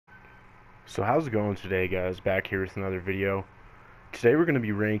So how's it going today, guys? Back here with another video. Today we're going to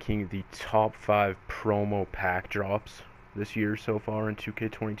be ranking the top 5 promo pack drops this year so far in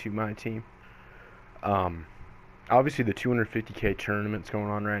 2K22 Myteam. Obviously the 250k tournament's going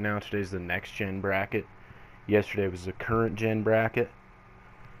on right now. Today's the next gen bracket. Yesterday was the current gen bracket.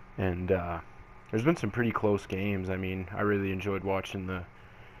 And there's been some pretty close games. I mean, I really enjoyed watching the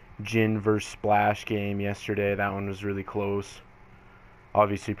Jin vs Splash game yesterday. That one was really close.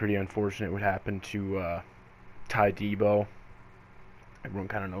 Obviously pretty unfortunate what happened to Ty Debo. Everyone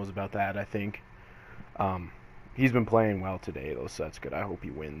kind of knows about that, I think. He's been playing well today, though, so that's good. I hope he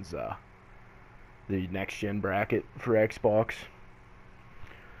wins the next-gen bracket for Xbox.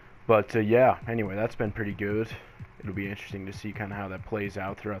 But, yeah, anyway, that's been pretty good. It'll be interesting to see kind of how that plays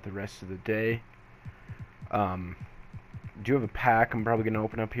out throughout the rest of the day. Do have a pack I'm probably going to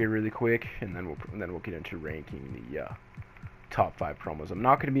open up here really quick, and then we'll get into ranking the top 5 promos. I'm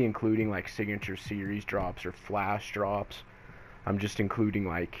not going to be including like signature series drops or flash drops. I'm just including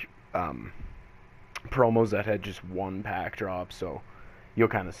like promos that had just one pack drop, so you'll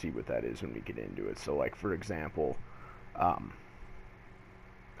kind of see what that is when we get into it. So like for example, I'm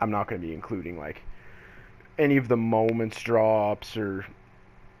not going to be including like any of the moments drops or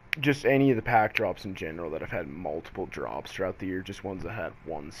just any of the pack drops in general that have had multiple drops throughout the year, just ones that had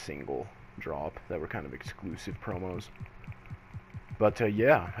one single drop that were kind of exclusive promos. But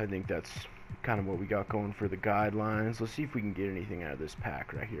yeah, I think that's kind of what we got going for the guidelines. Let's see if we can get anything out of this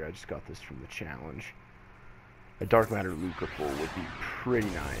pack right here. I just got this from the challenge. A Dark Matter Lucre full would be pretty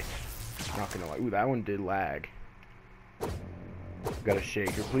nice. Not gonna lie. Ooh, that one did lag. Got a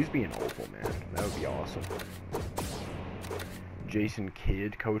shaker. Please be an opal, man. That would be awesome. Jason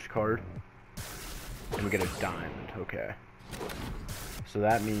Kidd coach card. And we get a diamond. Okay. So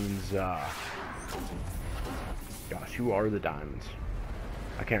that means, gosh, who are the diamonds?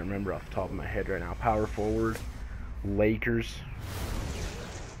 I can't remember off the top of my head right now. Power forward, Lakers.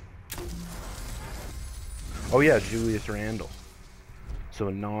 Oh yeah, Julius Randle. So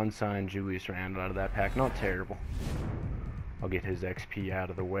a non-signed Julius Randle out of that pack. Not terrible. I'll get his XP out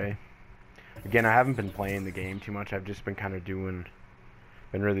of the way. Again, I haven't been playing the game too much. I've just been kind of been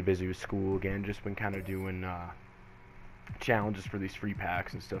really busy with school again. Just been kind of doing challenges for these free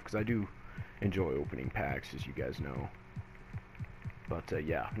packs and stuff, because I do enjoy opening packs, as you guys know. But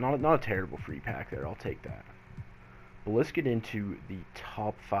yeah, not a terrible free pack there. I'll take that. But let's get into the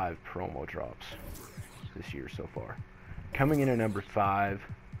top 5 promo drops this year so far. Coming in at number 5,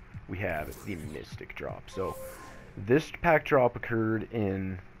 we have the Mystic drop. So this pack drop occurred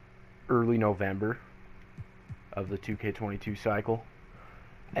in early November of the 2K22 cycle,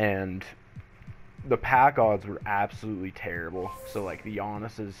 and the pack odds were absolutely terrible. So like the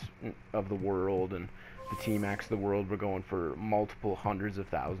Giannis's of the world and the T-Max of the world were going for multiple hundreds of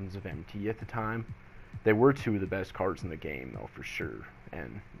thousands of MT at the time. They were 2 of the best cards in the game, though, for sure.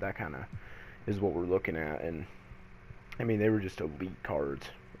 And that kind of is what we're looking at. And I mean, they were just elite cards.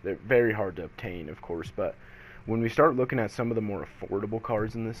 They're very hard to obtain, of course, but when we start looking at some of the more affordable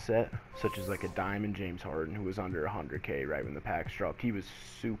cards in this set, such as like a Diamond James Harden, who was under 100k right when the packs dropped, he was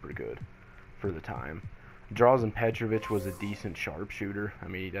super good for the time. Drazen Petrovic was a decent sharpshooter. I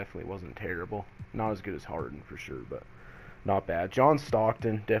mean, he definitely wasn't terrible. Not as good as Harden, for sure, but not bad. John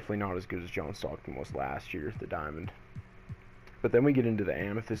Stockton, definitely not as good as John Stockton was last year, the Diamond. But then we get into the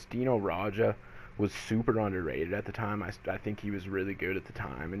Amethyst. Dino Raja was super underrated at the time. I think he was really good at the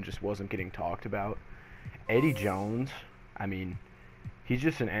time and just wasn't getting talked about. Eddie Jones, I mean, he's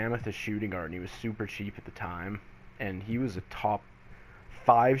just an Amethyst shooting guard, and he was super cheap at the time. And he was a top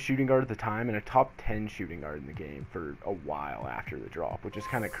 5 shooting guard at the time and a top 10 shooting guard in the game for a while after the drop, which is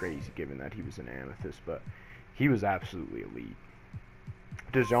kind of crazy given that he was an Amethyst, but he was absolutely elite.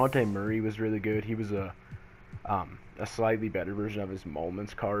 DeJounte Murray was really good. He was a slightly better version of his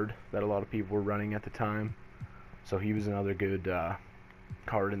Moments card that a lot of people were running at the time, so he was another good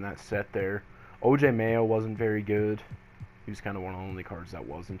card in that set there. OJ Mayo wasn't very good. He was kind of one of the only cards that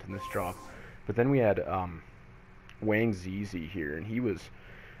wasn't in this drop. But then we had Wang Zizi here, and he was,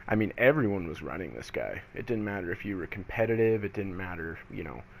 I mean, everyone was running this guy. It didn't matter if you were competitive, it didn't matter, you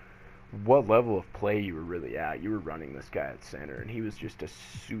know, what level of play you were really at. You were running this guy at center, and he was just a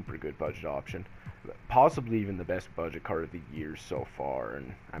super good budget option. Possibly even the best budget card of the year so far,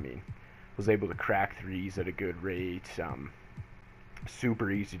 and I mean, was able to crack threes at a good rate.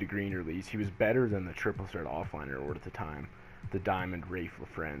 Super easy to green release. He was better than the triple threat offliner award at the time, the Diamond Rafe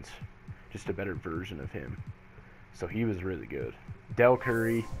LaFrance. Just a better version of him. So he was really good. Del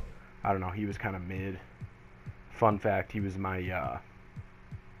Curry, I don't know, he was kind of mid. Fun fact, he was my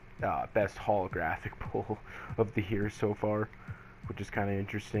best holographic pull of the year so far, which is kind of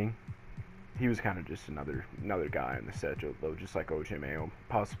interesting. he was kind of just another guy in the set, though, just like OJ Mayo,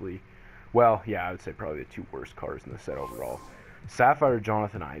 possibly. Well, yeah, I would say probably the two worst cards in the set overall. Sapphire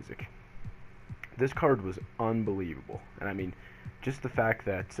Jonathan Isaac. This card was unbelievable, and I mean, just the fact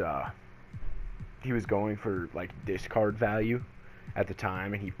that he was going for like discard value at the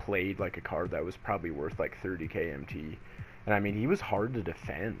time, and he played like a card that was probably worth like 30k MT. And I mean, he was hard to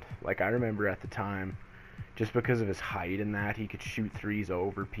defend. Like, I remember at the time, just because of his height and that, he could shoot threes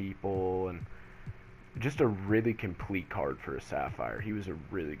over people, and just a really complete card for a Sapphire. He was a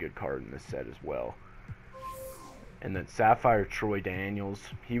really good card in this set as well. And then Sapphire Troy Daniels,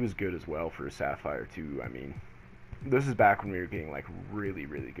 he was good as well for a Sapphire too. I mean, this is back when we were getting like really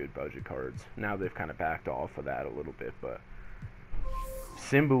good budget cards. Now they've kind of backed off of that a little bit, but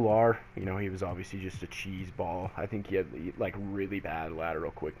Simbular, you know, he was obviously just a cheese ball. I think he had like really bad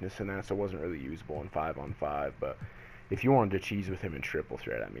lateral quickness in that, so it wasn't really usable in 5-on-5. But if you wanted to cheese with him in triple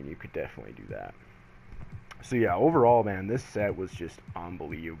threat, I mean, you could definitely do that. So yeah, overall, man, this set was just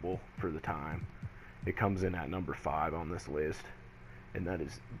unbelievable for the time. It comes in at number 5 on this list, and that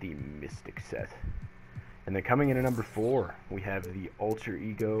is the Mystic set. And then coming in at number 4, we have the Alter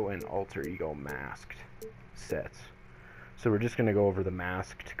Ego and Alter Ego Masked sets. So we're just going to go over the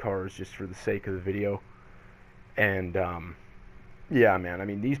masked cards just for the sake of the video. And, yeah, man, I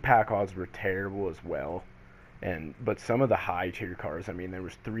mean, these pack odds were terrible as well. But some of the high tier cards, I mean, there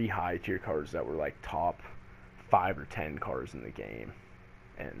was 3 high tier cards that were like top 5 or 10 cards in the game.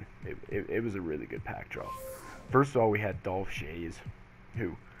 And it was a really good pack draw. First of all, we had Dolph Schayes,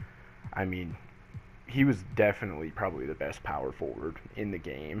 who, I mean, he was definitely probably the best power forward in the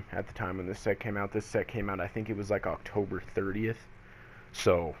game at the time when this set came out. This set came out, I think it was like October 30th.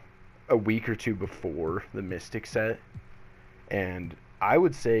 So a week or two before the Mystic set. And I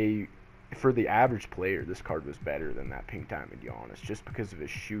would say for the average player, this card was better than that Pink Diamond Giannis, just because of his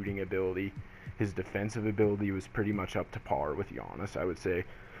shooting ability. His defensive ability was pretty much up to par with Giannis, I would say.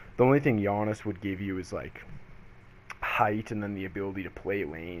 The only thing Giannis would give you is like height and then the ability to play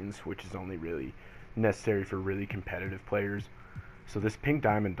lanes, which is only really necessary for really competitive players. So this Pink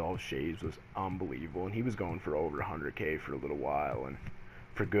Diamond Dolph Schayes was unbelievable, and he was going for over 100k for a little while, and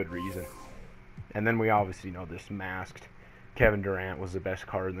for good reason. And then we obviously know this masked Kevin Durant was the best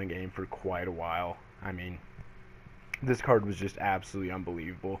card in the game for quite a while. I mean, this card was just absolutely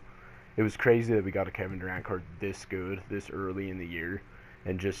unbelievable. It was crazy that we got a Kevin Durant card this good, this early in the year,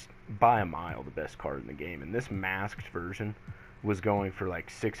 and just by a mile the best card in the game. And this masked version was going for like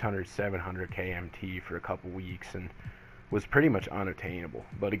 600, 700 KMT for a couple weeks and was pretty much unattainable.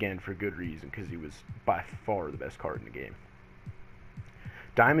 But again, for good reason, because he was by far the best card in the game.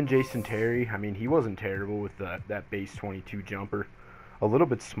 Diamond Jason Terry, I mean, he wasn't terrible with that base 22 jumper. A little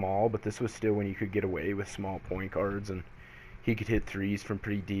bit small, but this was still when you could get away with small point guards, and he could hit threes from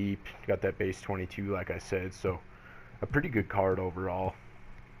pretty deep. Got that base 22, like I said, so a pretty good card overall.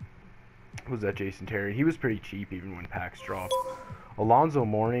 Was that Jason Terry? He was pretty cheap even when packs dropped. Alonzo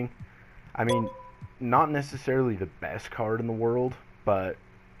Mourning, I mean, not necessarily the best card in the world, but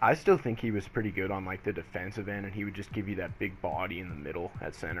I still think he was pretty good on like the defensive end, and he would just give you that big body in the middle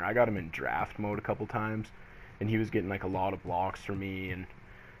at center. I got him in draft mode a couple times, and he was getting like a lot of blocks for me and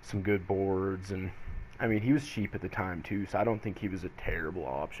some good boards, and I mean, he was cheap at the time too, so I don't think he was a terrible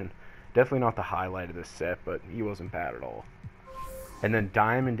option. Definitely not the highlight of this set, but he wasn't bad at all. And then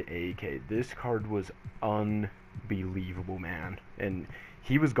Diamond AK, this card was unbelievable, man. And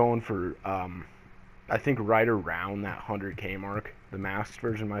he was going for, I think, right around that 100k mark. The masked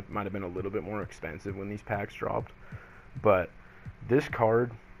version might have been a little bit more expensive when these packs dropped. But this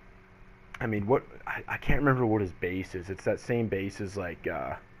card, I mean, I can't remember what his base is. It's that same base as, like,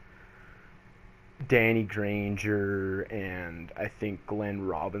 Danny Granger and I think Glenn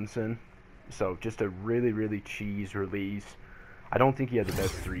Robinson. So just a really cheese release. I don't think he had the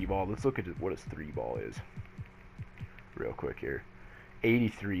best 3-ball. Let's look at what his 3-ball is real quick here.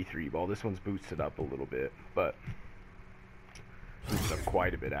 83 3-ball. This one's boosted up a little bit, but boosted up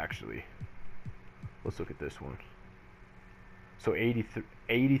quite a bit actually. Let's look at this one. So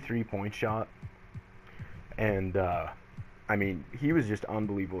 83 point shot, and I mean, he was just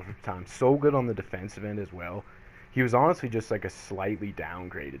unbelievable for the time. So good on the defensive end as well. He was honestly just like a slightly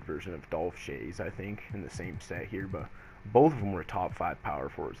downgraded version of Dolph Schayes, I think, in the same set here, but both of them were top 5 power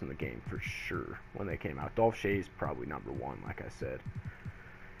forwards in the game for sure when they came out. Dolph Schayes probably number 1, like I said.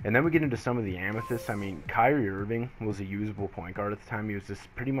 And then we get into some of the amethysts. I mean, Kyrie Irving was a usable point guard at the time. He was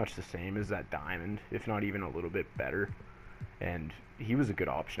just pretty much the same as that diamond, if not even a little bit better. And he was a good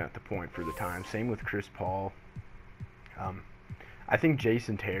option at the point for the time. Same with Chris Paul. I think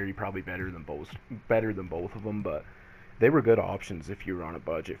Jason Terry probably better than both of them, but they were good options if you were on a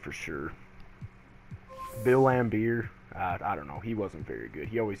budget for sure. Bill Lambier, I don't know. He wasn't very good.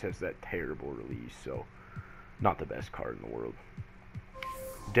 He always has that terrible release, so not the best card in the world.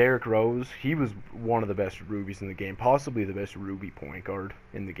 Derrick Rose, he was one of the best rubies in the game, possibly the best ruby point guard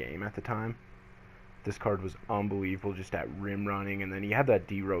in the game at the time. This card was unbelievable, just at rim running, and then he had that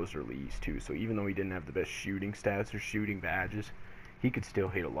D Rose release too. So even though he didn't have the best shooting stats or shooting badges, he could still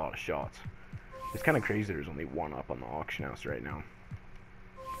hit a lot of shots. It's kind of crazy there's only one up on the auction house right now.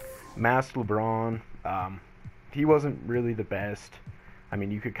 Masked LeBron, he wasn't really the best. I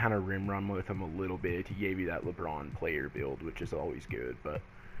mean, you could kind of rim run with him a little bit. He gave you that LeBron player build, which is always good, but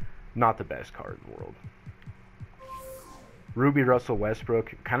not the best card in the world. Ruby Russell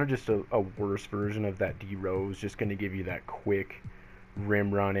Westbrook, kind of just a worse version of that D Rose, just going to give you that quick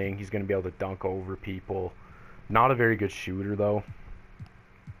rim running. He's going to be able to dunk over people. Not a very good shooter, though,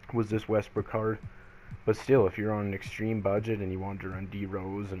 was this Westbrook card. But still, if you're on an extreme budget and you wanted to run D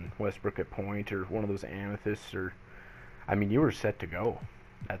Rose and Westbrook at point, or one of those amethysts, or I mean, you were set to go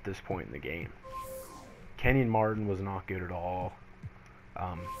at this point in the game. Kenyon Martin was not good at all.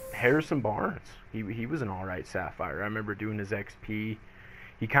 Harrison Barnes, he was an alright Sapphire. I remember doing his XP.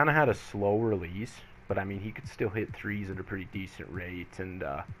 He kind of had a slow release, but I mean, he could still hit threes at a pretty decent rate, and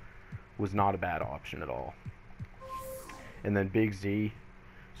was not a bad option at all. And then Big Z,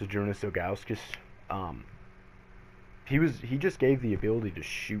 Zydrunas Ilgauskas, he just gave the ability to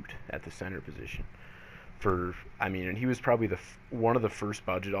shoot at the center position. And he was probably one of the first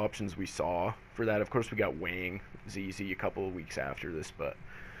budget options we saw for that. Of course, we got Wang ZZ a couple of weeks after this, but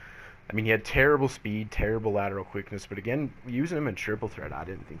I mean, he had terrible speed, terrible lateral quickness, but again, using him in triple threat, I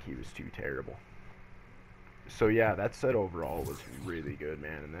didn't think he was too terrible. So yeah, that set overall was really good,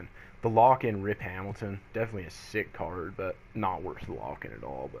 man. And then the lock-in Rip Hamilton, definitely a sick card, but not worth the lock-in at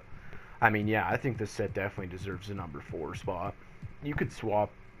all. But I mean, yeah, I think this set definitely deserves the number 4 spot. You could swap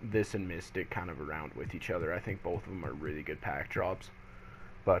this and Mystic kind of around with each other. I think both of them are really good pack drops.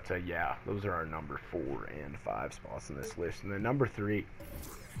 But yeah, those are our number 4 and 5 spots in this list. And then number 3,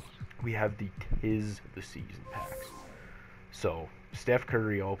 we have the Tis the Season packs. So Steph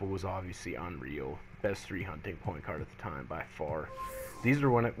Curry Opal was obviously unreal. Best 3 hunting point card at the time by far. These are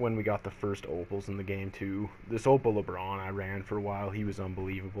when we got the first Opals in the game too. This Opal LeBron I ran for a while. He was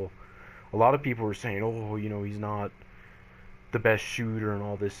unbelievable. A lot of people were saying, oh, you know, he's not the best shooter and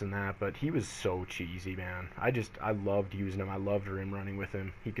all this and that, but he was so cheesy, man. I loved using him. I loved rim running with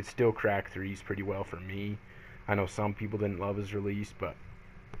him. He could still crack threes pretty well for me. I know some people didn't love his release, but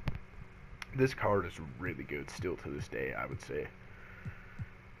this card is really good still to this day, I would say.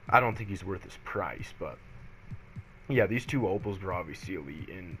 I don't think he's worth his price, but yeah, these 2 Opals were obviously elite.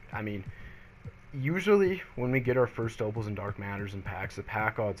 And I mean, usually when we get our first Opals and Dark Matters and packs, the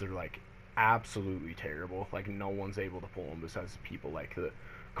pack odds are like absolutely terrible. Like, no one's able to pull them besides people like the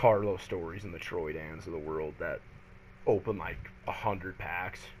Carlos Stories and the Troy Dans of the world that open like 100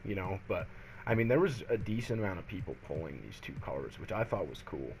 packs, you know. But I mean, there was a decent amount of people pulling these 2 cards, which I thought was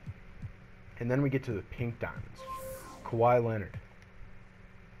cool. And then we get to the Pink Diamonds. Kawhi Leonard.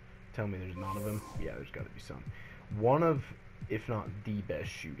 Tell me there's none of them? Yeah, there's got to be some. One of, if not the best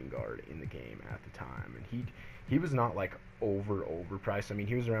shooting guard in the game at the time. And he was not like overpriced. I mean,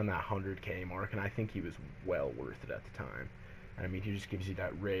 he was around that 100K mark, and I think he was well worth it at the time. And I mean, he just gives you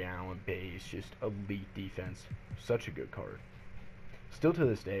that Ray Allen base, just elite defense. Such a good card. Still to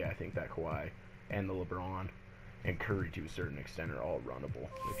this day, I think that Kawhi and the LeBron and Curry to a certain extent are all runnable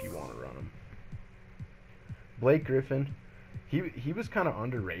if you want to run them. Blake Griffin, he was kind of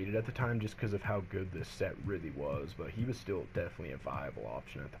underrated at the time just because of how good this set really was, but he was still definitely a viable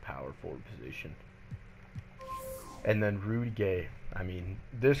option at the power forward position. And then Rudy Gay. I mean,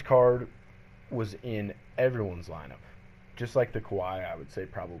 this card was in everyone's lineup, just like the Kawhi, I would say,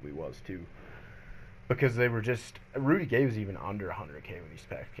 probably was too, because they were just, Rudy Gay was even under 100K when these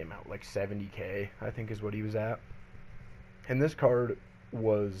packs came out, like 70K I think is what he was at. And this card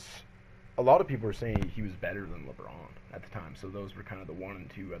was, a lot of people were saying he was better than LeBron at the time, so those were kind of the 1 and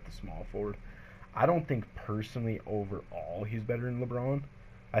 2 at the small forward. I don't think personally overall he's better than LeBron.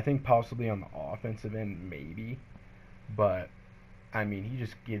 I think possibly on the offensive end maybe, but I mean, he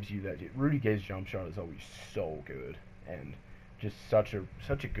just gives you that. Rudy Gay's jump shot is always so good, and just such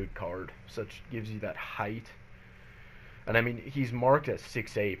a good card. Gives you that height. And I mean, he's marked at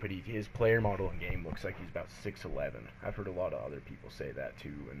 6'8", but his player model in game looks like he's about 6'11". I've heard a lot of other people say that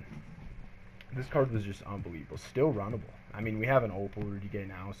too, and this card was just unbelievable. Still runnable. I mean, we have an Opal Rudy Gay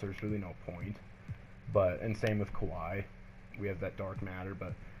now, so there's really no point. And same with Kawhi. We have that Dark Matter,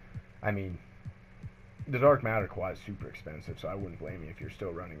 but I mean, the Dark Matter Kawhi is super expensive, so I wouldn't blame you if you're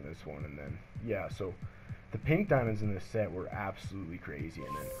still running this one. And then, yeah, so the Pink Diamonds in this set were absolutely crazy.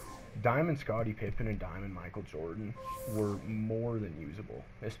 And then Diamond Scottie Pippen and Diamond Michael Jordan were more than usable,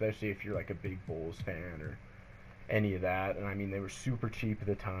 especially if you're like a big Bulls fan or any of that. And I mean, they were super cheap at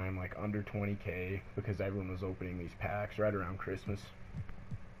the time, like under 20K, because everyone was opening these packs right around Christmas.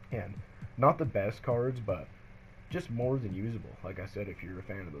 And not the best cards, but just more than usable. Like I said, if you're a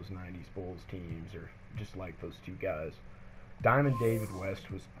fan of those 90s Bulls teams or just like those two guys. Diamond David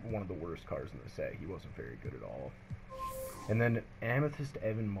West was one of the worst cards in the set. He wasn't very good at all. And then Amethyst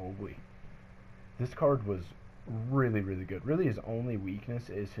Evan Mobley. This card was really, really good. Really, his only weakness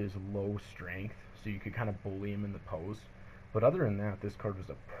is his low strength, so you could kind of bully him in the post. But other than that, this card was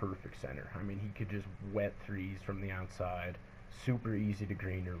a perfect center. I mean, he could just wet threes from the outside. Super easy to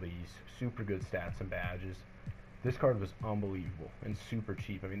green release. Super good stats and badges. This card was unbelievable and super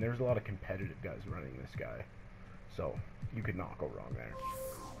cheap. I mean, there's a lot of competitive guys running this guy. So, you could not go wrong there.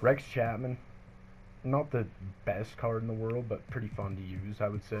 Rex Chapman, not the best card in the world, but pretty fun to use, I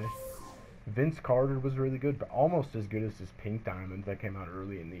would say. Vince Carter was really good, but almost as good as his Pink Diamond that came out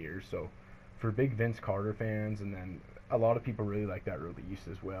early in the year. So, for big Vince Carter fans, and then a lot of people really like that release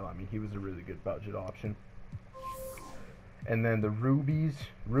as well. I mean, he was a really good budget option. And then the Rubies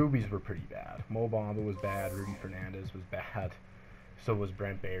were pretty bad. Mo Bamba was bad, Rudy Fernandez was bad, so was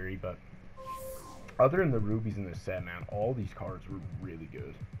Brent Berry, but other than the Rubies in this set, man, all these cards were really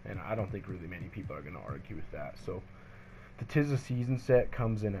good, and I don't think really many people are going to argue with that. So the Tis the Season set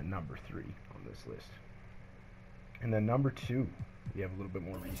comes in at number 3 on this list. And then number 2, we have a little bit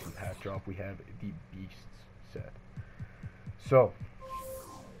more recent pack drop. We have the Beasts set. So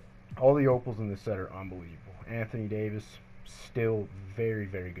all the opals in this set are unbelievable. Anthony Davis, still very,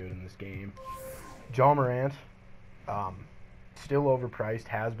 very good in this game. Ja Morant, still overpriced,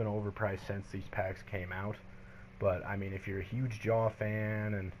 has been overpriced since these packs came out. But, I mean, if you're a huge Ja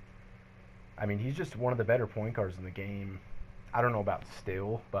fan, and, I mean, he's just one of the better point guards in the game. I don't know about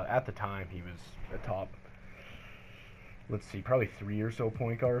still, but at the time he was a top, let's see, probably 3 or so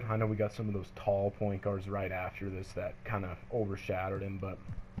point guard. I know we got some of those tall point guards right after this that kind of overshadowed him, but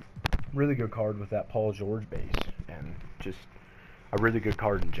really good card with that Paul George base, and just a really good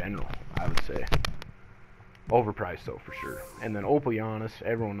card in general, I would say. Overpriced though, for sure. And then Opal Giannis,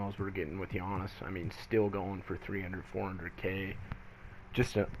 everyone knows what we're getting with Giannis. I mean, still going for 300, 400K.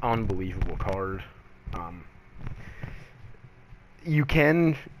 Just an unbelievable card. You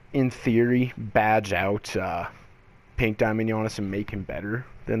can, in theory, badge out Pink Diamond Giannis and make him better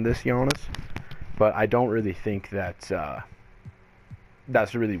than this Giannis, but I don't really think that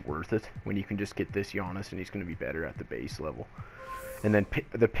that's really worth it when you can just get this Giannis and he's going to be better at the base level. And then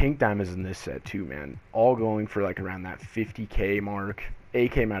the Pink Diamonds in this set too, man, all going for like around that 50K mark.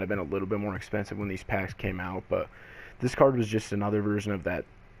 AK might have been a little bit more expensive when these packs came out, but this card was just another version of that,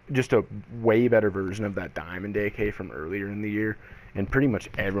 just a way better version of that Diamond AK from earlier in the year, and pretty much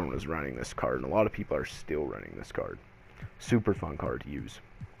everyone was running this card, and a lot of people are still running this card. Super fun card to use.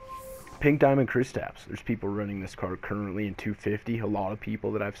 Pink Diamond Kristaps, there's people running this card currently in 250, a lot of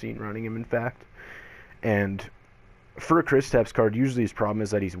people that I've seen running him, in fact. And for a Kristaps card, usually his problem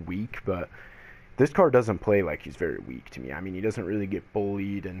is that he's weak, but this card doesn't play like he's very weak to me. I mean, he doesn't really get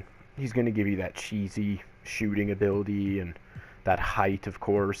bullied, and he's going to give you that cheesy shooting ability and that height, of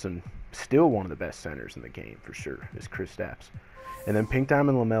course, and still one of the best centers in the game for sure is Kristaps. And then Pink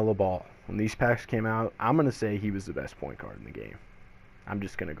Diamond LaMelo Ball. When these packs came out, I'm going to say he was the best point guard in the game. I'm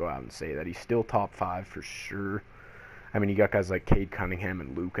just going to go out and say that. He's still top 5 for sure. I mean, you got guys like Cade Cunningham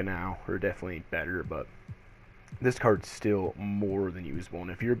and Luka now who are definitely better, but this card's still more than usable.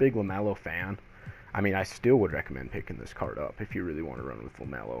 And if you're a big LaMelo fan, I mean, I still would recommend picking this card up if you really want to run with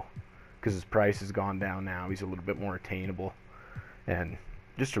LaMelo, because his price has gone down now. He's a little bit more attainable, and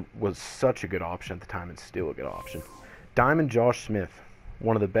just was such a good option at the time, and still a good option. Diamond Josh Smith,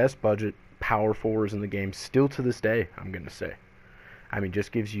 one of the best budget power forwards in the game, still to this day, I'm going to say. I mean,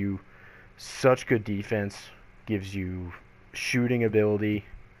 just gives you such good defense, gives you shooting ability,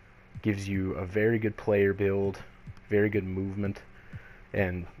 gives you a very good player build, very good movement,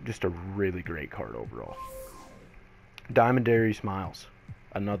 and just a really great card overall. Diamond Darius Miles,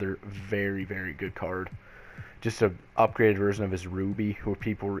 another very, very good card. Just an upgraded version of his Ruby, where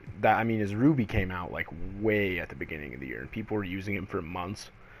people that, I mean, his Ruby came out like way at the beginning of the year, and people were using him for months.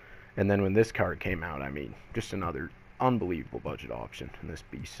 And then when this card came out, I mean, just another unbelievable budget option in this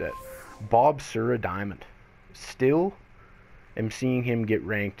beast set. Bob Sura Diamond, still am seeing him get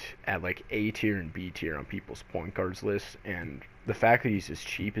ranked at like A tier and B tier on people's point guards lists, and the fact that he's as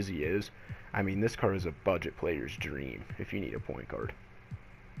cheap as he is, I mean, this card is a budget player's dream if you need a point guard.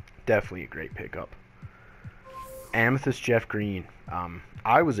 Definitely a great pickup. Amethyst Jeff Green.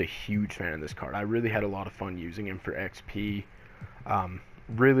 I was a huge fan of this card. I really had a lot of fun using him for XP.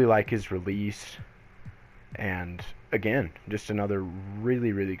 Really like his release. And again, just another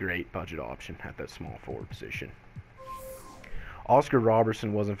really, really great budget option at that small forward position. Oscar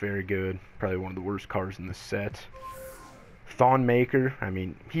Robertson wasn't very good. Probably one of the worst cards in the set. Thonmaker, I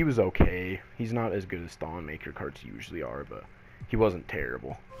mean, he was okay. He's not as good as Thonmaker cards usually are, but he wasn't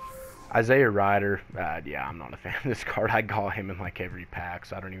terrible. Isaiah Ryder, yeah, I'm not a fan of this card. I got him in like every pack,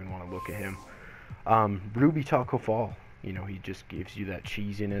 so I don't even want to look at him. Ruby Taco Fall, you know, he just gives you that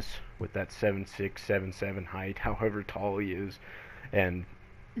cheesiness with that 7'6", 7'7" height, however tall he is. And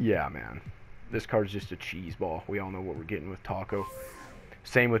yeah, man, this card's just a cheese ball. We all know what we're getting with Taco.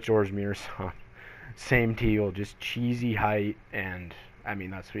 Same with George Mirasan. Same deal, just cheesy height, and I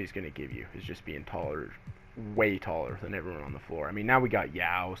mean, that's what he's going to give you, is just being taller, way taller than everyone on the floor. I mean, now we got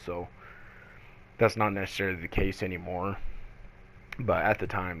Yao, so that's not necessarily the case anymore. But at the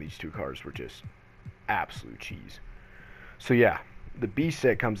time, these two cards were just absolute cheese. So yeah, the B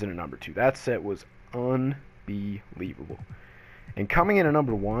set comes in at number 2. That set was unbelievable. And coming in at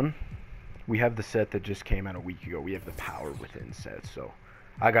number 1, we have the set that just came out a week ago. We have the Power Within set. So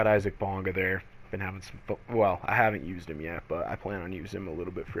I got Isaac Bonga there. Been having some, well, I haven't used him yet, but I plan on using him a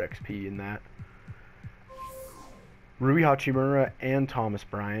little bit for XP in that. Rui Hachimura and Thomas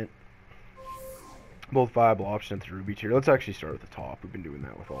Bryant, both viable options at the Ruby tier. Let's actually start at the top. We've been doing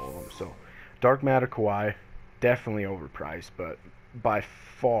that with all of them. So, Dark Matter Kawhi, definitely overpriced, but by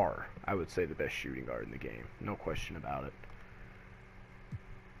far, I would say the best shooting guard in the game. No question about it.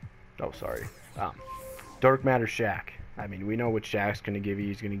 Oh, sorry. Dark Matter Shaq. I mean, we know what Shaq's going to give you.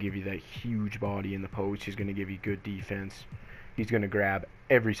 He's going to give you that huge body in the post. He's going to give you good defense. He's going to grab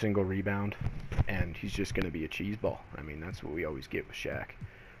every single rebound, and he's just going to be a cheese ball. I mean, that's what we always get with Shaq.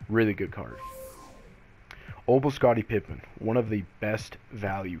 Really good card. Opal Scottie Pippen, one of the best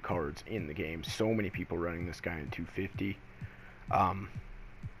value cards in the game. So many people running this guy in 250.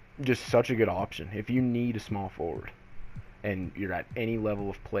 Just such a good option. If you need a small forward, and you're at any level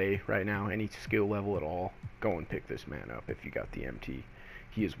of play right now, any skill level at all, go and pick this man up if you got the MT.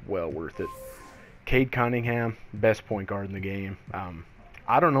 He is well worth it. Cade Cunningham, best point guard in the game.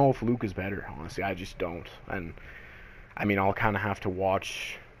 I don't know if Luke is better, honestly. I just don't. And, I mean, I'll kind of have to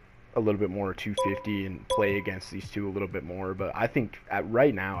watch a little bit more 250 and play against these two a little bit more. But I think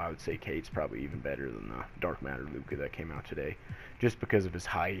right now I would say Cade's probably even better than the Dark Matter Luka that came out today, just because of his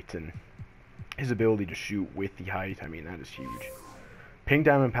height and his ability to shoot with the height. I mean, that is huge. Pink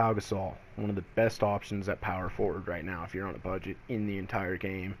Diamond Pau Gasol, one of the best options at power forward right now if you're on a budget in the entire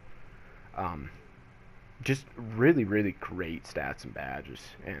game. Just really, really great stats and badges.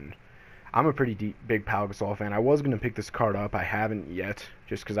 And I'm a pretty big Pau Gasol fan. I was going to pick this card up. I haven't yet,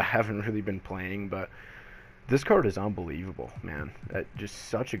 just because I haven't really been playing. But this card is unbelievable, man. Just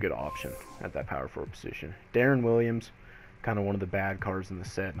such a good option at that power forward position. Darren Williams, kind of one of the bad cards in the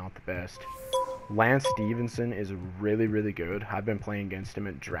set, not the best. Lance Stevenson is really, really good. I've been playing against him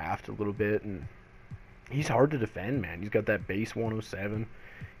at draft a little bit, and he's hard to defend, man. He's got that base 107.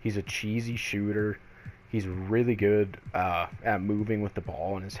 He's a cheesy shooter. He's really good at moving with the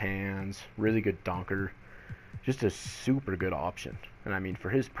ball in his hands. Really good dunker. Just a super good option. And I mean, for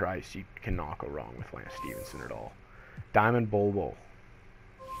his price, you cannot go wrong with Lance Stevenson at all. Diamond Bobo.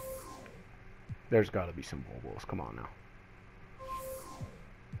 There's got to be some Bobos. Come on now.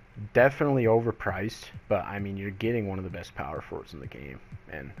 Definitely overpriced, but I mean, you're getting one of the best power forwards in the game.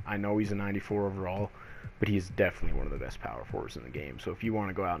 And I know he's a 94 overall, but he's definitely one of the best power forwards in the game. So if you want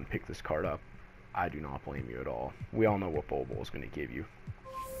to go out and pick this card up, I do not blame you at all. We all know what Bobo is going to give you.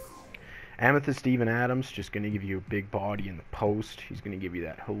 Amethyst Steven Adams, just going to give you a big body in the post. He's going to give you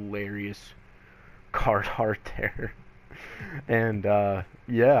that hilarious card art there. And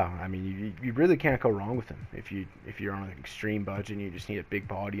yeah, I mean, you really can't go wrong with him. If you're on an extreme budget and you just need a big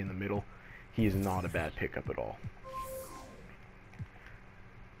body in the middle, he is not a bad pickup at all.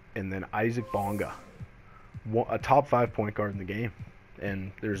 And then Isaac Bonga, a top 5 point guard in the game,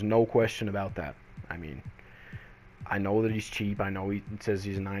 and there's no question about that. I mean, I know that he's cheap. I know he says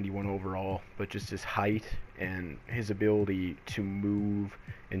he's a 91 overall, but just his height and his ability to move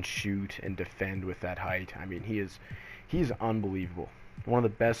and shoot and defend with that height, I mean, he's unbelievable. One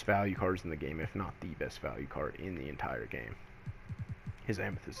of the best value cards in the game, if not the best value card in the entire game. His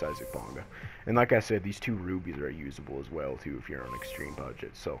Amethyst Isaac Bonga. And like I said, these two rubies are usable as well, too, if you're on an extreme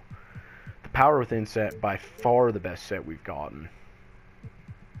budget. So, the Power Within set, by far the best set we've gotten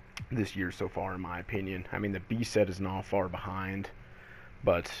this year so far, in my opinion. I mean, the B set is not far behind,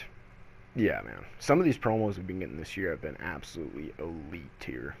 but yeah, man. Some of these promos we've been getting this year have been absolutely elite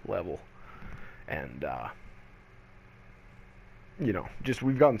tier level. And, you know, just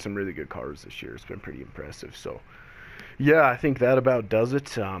we've gotten some really good cards this year. It's been pretty impressive. So, Yeah, I think that about does it.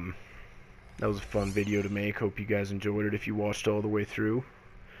 That was a fun video to make. Hope you guys enjoyed it. If you watched all the way through,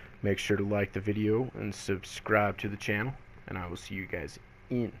 make sure to like the video and subscribe to the channel. And I will see you guys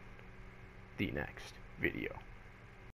in the next video.